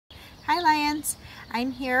Hi Lions,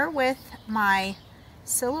 I'm here with my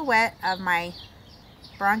silhouette of my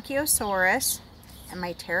Bronchiosaurus and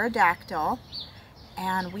my pterodactyl,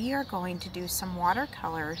 and we are going to do some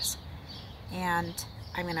watercolors. And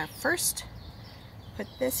I'm going to first put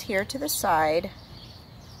this here to the side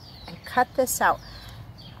and cut this out.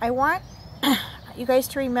 I want you guys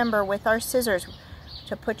to remember with our scissors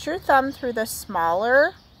to put your thumb through the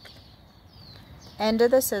smaller end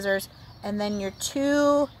of the scissors, and then your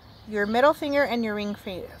middle finger and your ring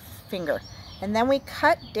finger, and then we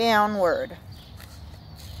cut downward.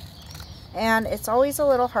 And it's always a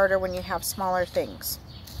little harder when you have smaller things.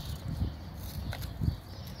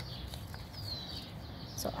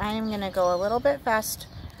 So I'm going to go a little bit fast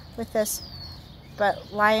with this,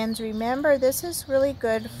 but Lions, remember this is really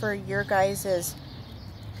good for your guys'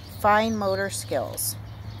 fine motor skills.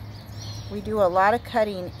 We do a lot of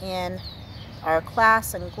cutting in our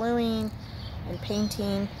class and gluing and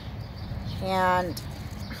painting, and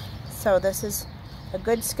so this is a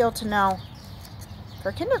good skill to know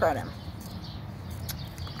for kindergarten.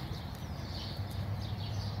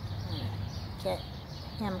 Get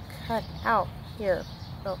him cut out here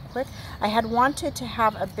real quick. I had wanted to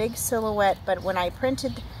have a big silhouette, but when I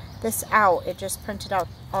printed this out, it just printed out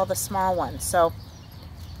all the small ones. So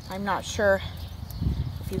I'm not sure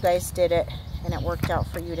if you guys did it and it worked out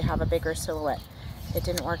for you to have a bigger silhouette. It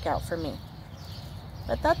didn't work out for me.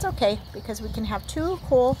 But that's okay, because we can have two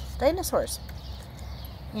cool dinosaurs.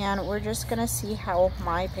 And we're just gonna see how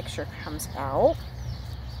my picture comes out.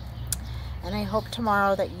 And I hope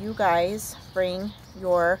tomorrow that you guys bring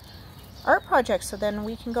your art project so then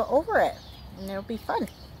we can go over it and it'll be fun.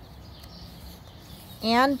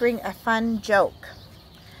 And bring a fun joke.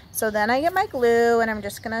 So then I get my glue and I'm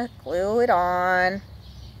just gonna glue it on.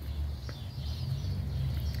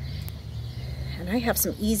 And I have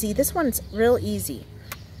some easy, this one's real easy.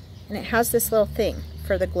 And it has this little thing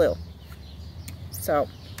for the glue. So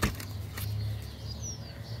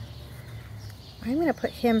I'm going to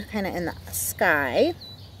put him kind of in the sky.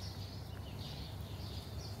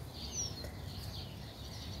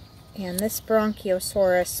 And this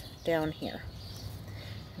Bronchiosaurus down here.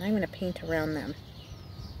 And I'm going to paint around them.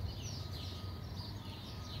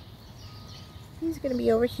 He's going to be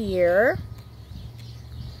over here.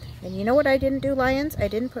 And you know what I didn't do, Lions? I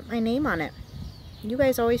didn't put my name on it. You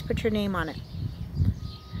guys always put your name on it.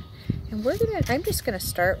 And I'm just gonna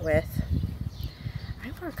start with,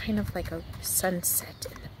 I want kind of like a sunset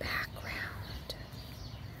in the background.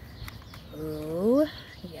 Ooh,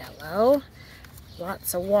 yellow,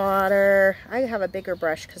 lots of water. I have a bigger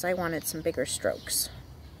brush because I wanted some bigger strokes.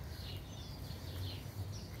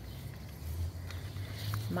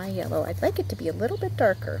 My yellow, I'd like it to be a little bit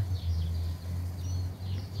darker.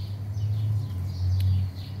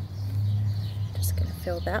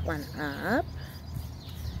 Fill that one up.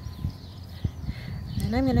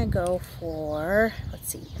 And I'm gonna go for, let's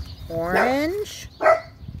see, orange.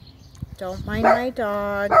 Don't mind my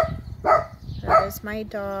dog. That is my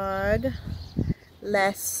dog,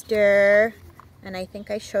 Lester. And I think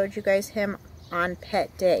I showed you guys him on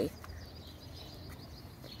Pet Day.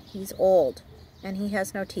 He's old and he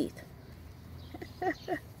has no teeth.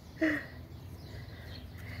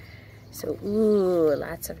 So, ooh,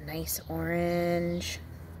 lots of nice orange.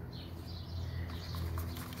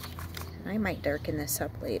 I might darken this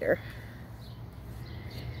up later.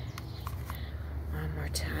 One more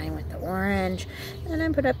time with the orange. And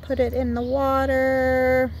I'm going to put it in the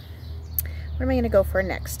water. What am I going to go for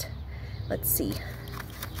next? Let's see.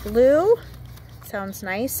 Blue. Sounds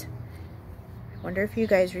nice. I wonder if you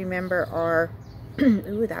guys remember our...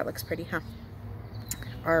 ooh, that looks pretty, huh?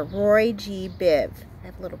 Our Roy G. Biv. I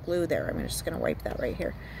have a little glue there. I'm just going to wipe that right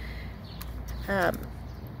here.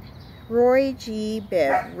 Roy G.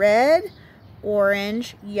 Biv. Red,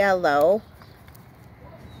 orange, yellow,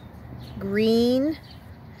 green,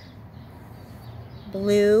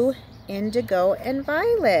 blue, indigo, and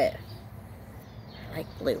violet. I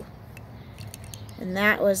like blue. And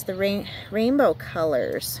that was the rainbow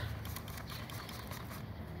colors.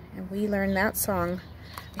 And we learned that song,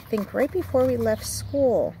 I think, right before we left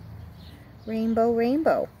school. Rainbow,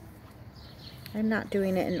 rainbow. I'm not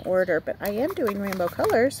doing it in order, but I am doing rainbow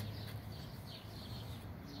colors.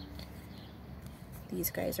 These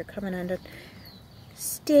guys are coming under.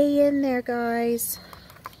 Stay in there, guys.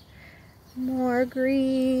 More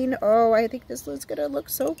green. Oh, I think this is gonna look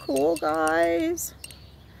so cool, guys.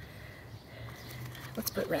 Let's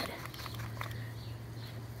put red.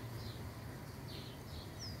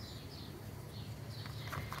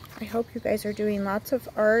 I hope you guys are doing lots of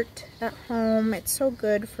art at home. It's so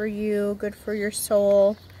good for you, good for your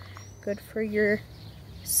soul, good for your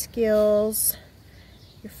skills,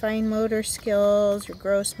 your fine motor skills, your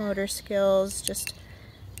gross motor skills, just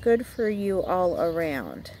good for you all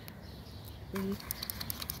around.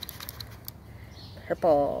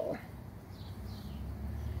 Purple.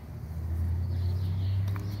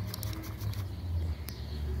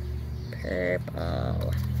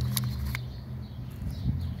 Purple.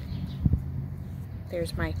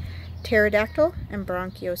 There's my pterodactyl and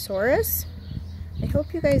bronchiosaurus. I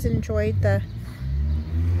hope you guys enjoyed the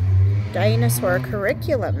dinosaur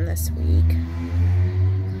curriculum this week.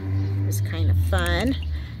 It was kind of fun,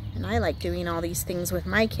 and I like doing all these things with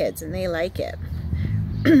my kids, and they like it.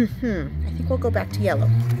 I think we'll go back to yellow.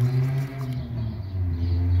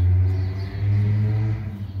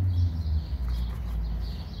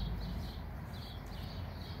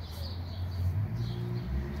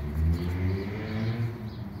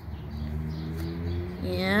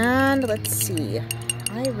 And let's see,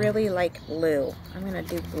 I really like blue. I'm going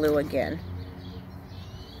to do blue again.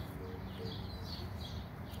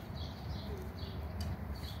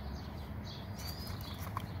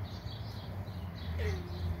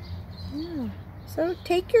 Yeah. So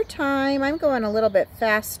take your time. I'm going a little bit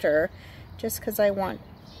faster just because I want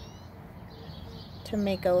to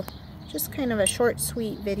make a just kind of a short,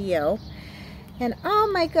 sweet video. And oh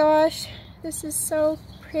my gosh, this is so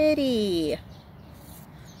pretty.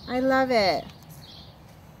 I love it.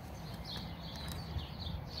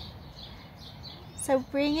 So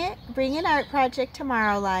bring an art project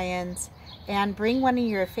tomorrow, Lions, and bring one of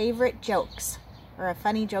your favorite jokes or a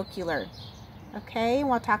funny joke you learned. Okay,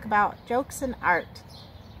 we'll talk about jokes and art.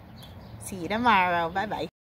 See you tomorrow. Bye-bye.